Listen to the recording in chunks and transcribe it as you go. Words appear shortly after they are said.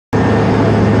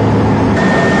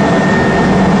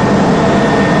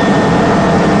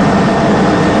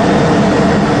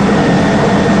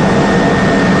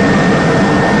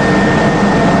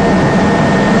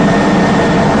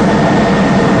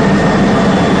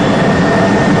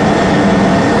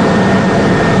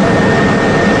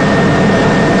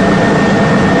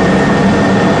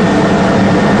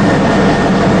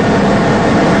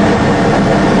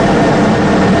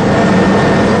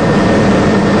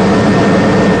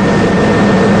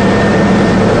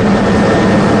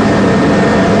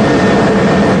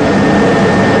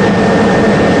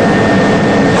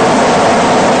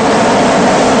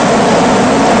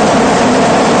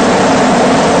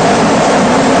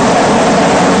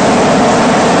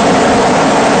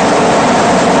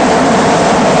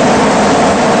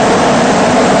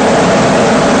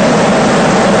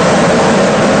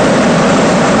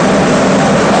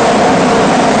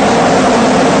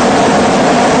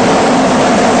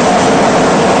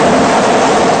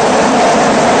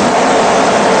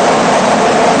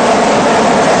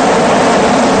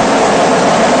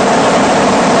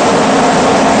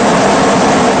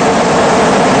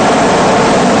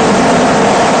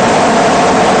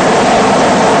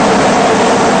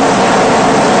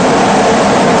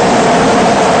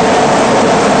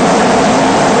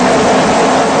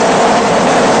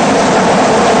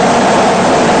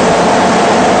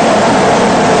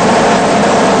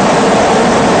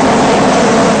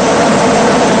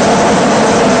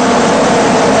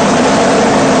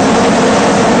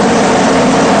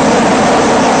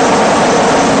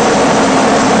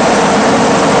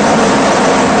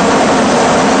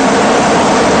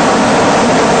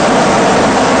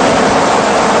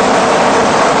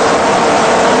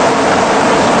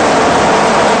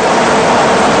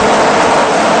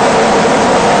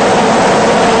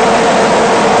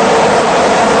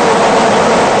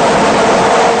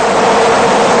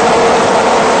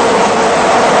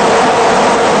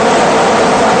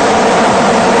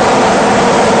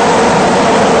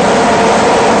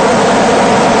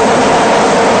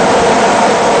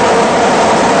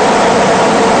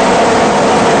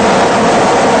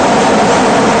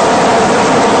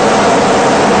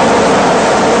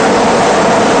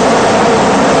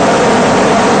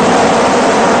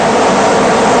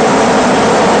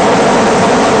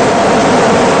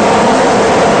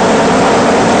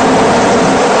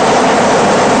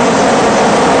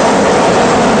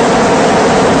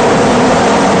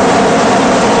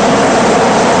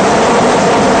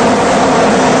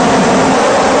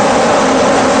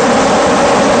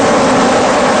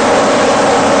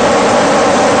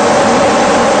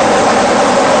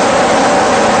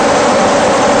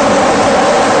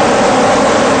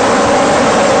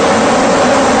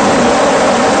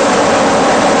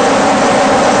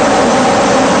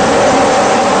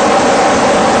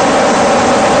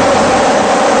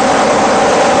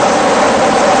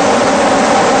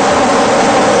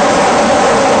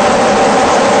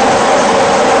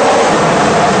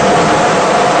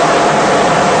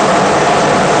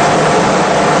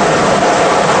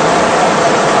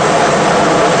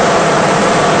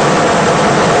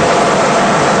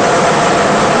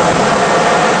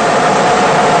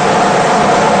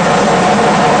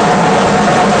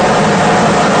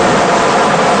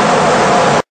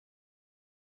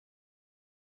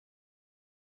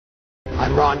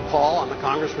I'm Ron Paul. I'm a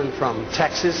congressman from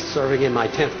Texas, serving in my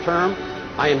 10th term.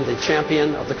 I am the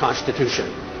champion of the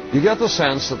Constitution. You get the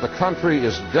sense that the country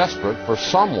is desperate for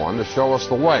someone to show us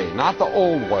the way. Not the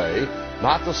old way,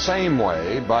 not the same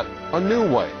way, but a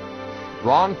new way.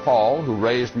 Ron Paul, who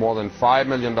raised more than $5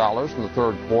 million in the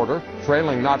third quarter,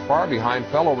 trailing not far behind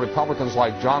fellow Republicans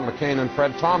like John McCain and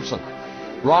Fred Thompson.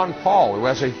 Ron Paul, who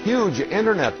has a huge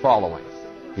internet following.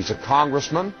 He's a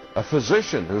congressman, a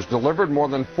physician who's delivered more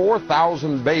than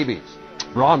 4,000 babies.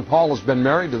 Ron Paul has been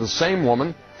married to the same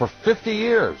woman for 50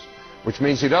 years, which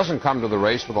means he doesn't come to the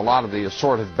race with a lot of the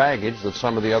assorted baggage that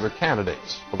some of the other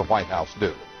candidates for the White House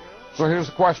do. So here's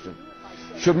the question.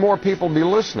 Should more people be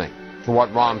listening to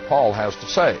what Ron Paul has to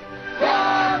say?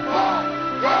 Ron Paul!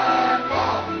 Ron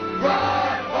Paul!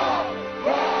 Ron Paul!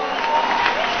 Ron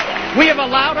Paul! We have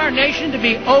allowed our nation to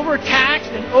be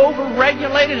overtaxed and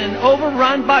overregulated and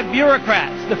overrun by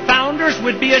bureaucrats. The founders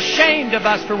would be ashamed of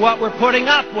us for what we're putting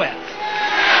up with.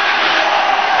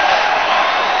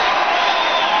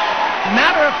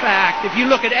 Matter of fact, if you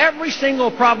look at every single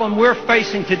problem we're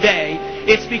facing today,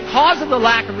 it's because of the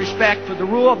lack of respect for the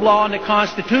rule of law and the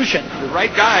Constitution. The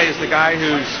right guy is the guy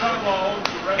who's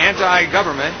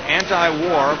anti-government,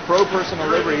 anti-war, pro-personal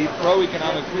liberty,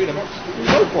 pro-economic freedom.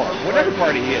 Vote for him, whatever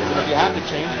party he is. And if you have to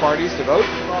change parties to vote,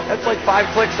 that's like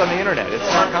 5 clicks on the internet. It's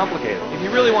not complicated. If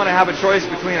you really want to have a choice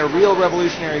between a real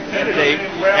revolutionary candidate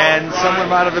and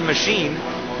someone out of a machine,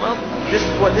 well,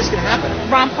 this can happen.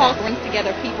 Ron Paul brings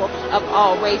together people of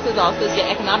all races, all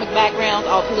socioeconomic backgrounds,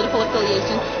 all political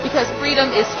affiliations, because freedom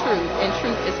is truth, and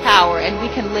truth is power, and we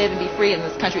can live and be free in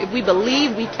this country if we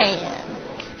believe we can.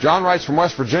 John writes from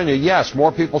West Virginia, yes,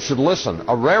 more people should listen.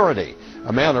 A rarity.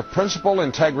 A man of principle,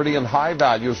 integrity, and high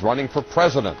values running for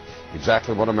president.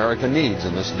 Exactly what America needs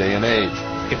in this day and age.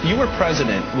 If you were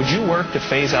president, would you work to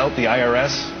phase out the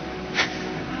IRS?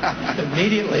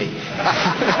 Immediately.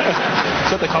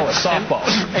 That's what they call a softball.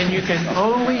 And you can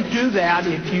only do that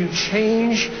if you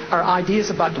change our ideas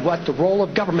about what the role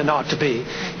of government ought to be.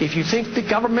 If you think the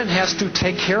government has to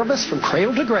take care of us from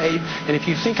cradle to grave, and if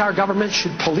you think our government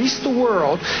should police the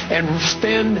world and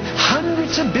spend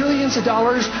hundreds of billions of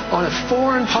dollars on a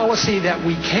foreign policy that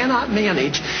we cannot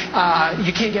manage,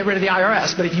 you can't get rid of the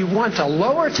IRS. But if you want to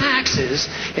lower taxes,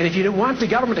 and if you don't want the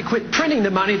government to quit printing the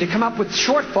money to come up with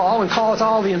shortfall and cause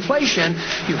all the inflation,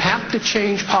 you have to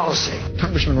change policy.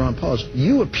 Congressman Ron Paul,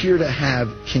 you appear to have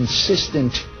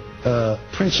consistent,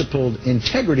 principled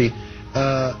integrity.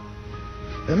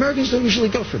 Americans don't usually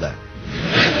go for that.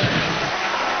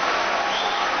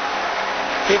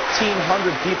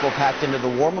 1,500 people packed into the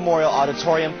War Memorial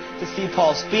Auditorium to see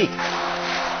Paul speak.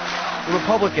 The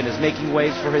Republican is making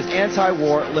waves for his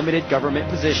anti-war limited government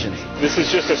positions. This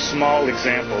is just a small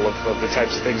example of the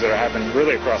types of things that are happening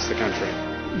really across the country.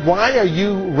 Why are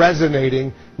you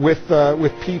resonating with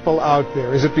people out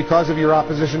there? Is it because of your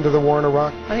opposition to the war in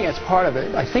Iraq? I think that's part of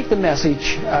it. I think the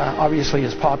message obviously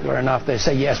is popular enough. They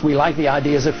say, yes, we like the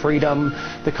ideas of freedom,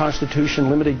 the Constitution,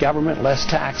 limited government, less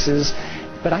taxes.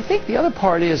 But I think the other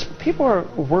part is people are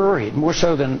worried, more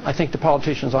so than I think the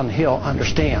politicians on the Hill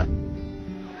understand.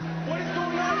 What is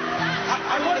going on?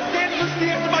 I want to stand and listen to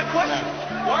answer my question.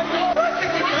 Why are you pressing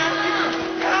me, man?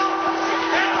 Help!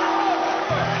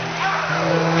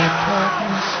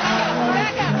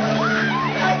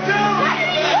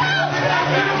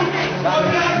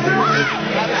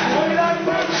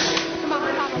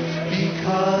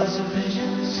 Because a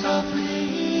vision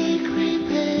softly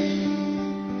creeping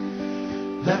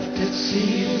left its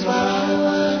seeds while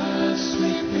I was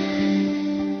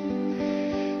sleeping,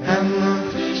 and the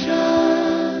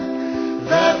vision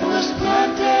that was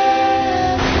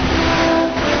planted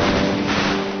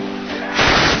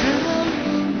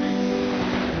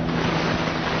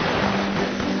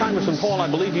Congressman Paul, I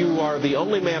believe you are the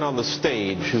only man on the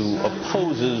stage who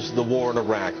opposes the war in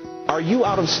Iraq. Are you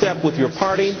out of step with your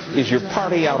party? Is your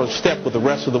party out of step with the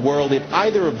rest of the world? If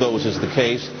either of those is the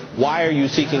case, why are you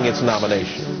seeking its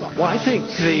nomination? Well, I think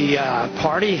the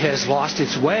party has lost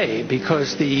its way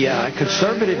because the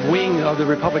conservative wing of the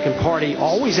Republican Party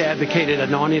always advocated a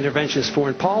non-interventionist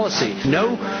foreign policy.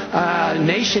 No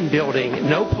nation building,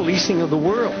 no policing of the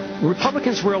world.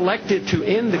 Republicans were elected to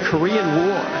end the Korean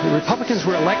War. The Republicans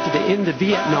were elected to end the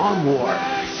Vietnam War.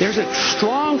 There's a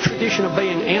strong tradition of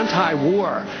being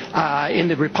anti-war in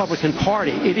the Republican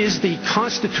Party. It is the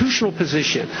constitutional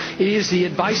position. It is the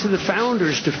advice of the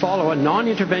founders to follow a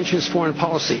non-interventionist foreign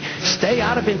policy. Stay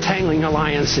out of entangling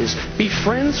alliances. Be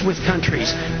friends with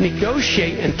countries.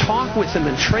 Negotiate and talk with them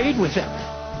and trade with them.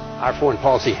 Our foreign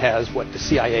policy has what the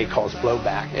CIA calls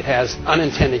blowback. It has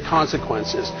unintended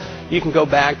consequences. You can go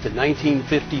back to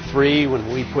 1953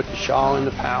 when we put the Shah into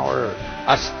power, or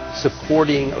us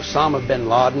supporting Osama bin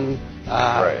Laden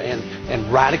and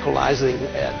radicalizing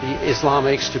the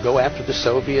Islamics to go after the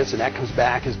Soviets, and that comes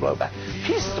back as blowback.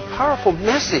 Peace is a powerful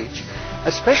message,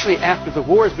 especially after the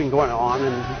war has been going on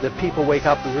and the people wake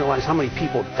up and realize how many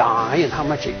people die and how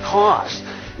much it costs.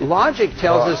 Logic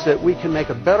tells us that we can make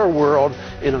a better world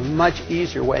in a much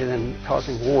easier way than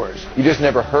causing wars. You just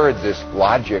never heard this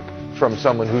logic from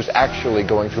someone who's actually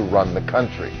going to run the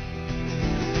country.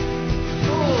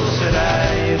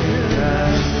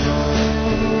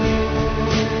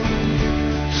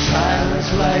 Silence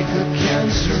like a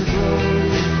cancer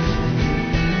grows.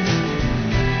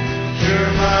 Hear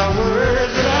my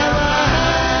words that I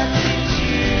might teach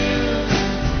you.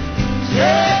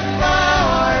 Take my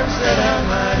arms that I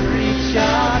might reach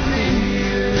out to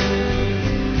you.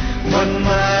 But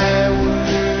my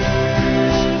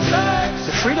words like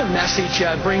the freedom message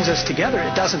brings us together.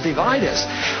 It doesn't divide us.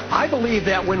 I believe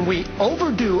that when we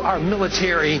overdo our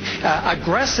military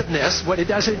aggressiveness, what it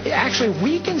does, it actually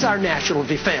weakens our national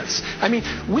defense. I mean,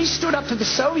 we stood up to the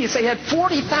Soviets. They had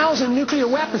 40,000 nuclear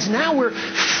weapons. Now we're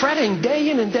fretting day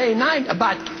in and day night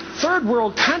about third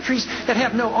world countries that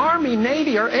have no army,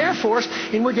 navy, or air force,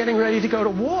 and we're getting ready to go to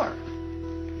war.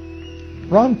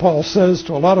 Ron Paul says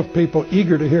to a lot of people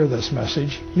eager to hear this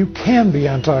message, you can be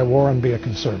anti-war and be a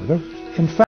conservative. In fact,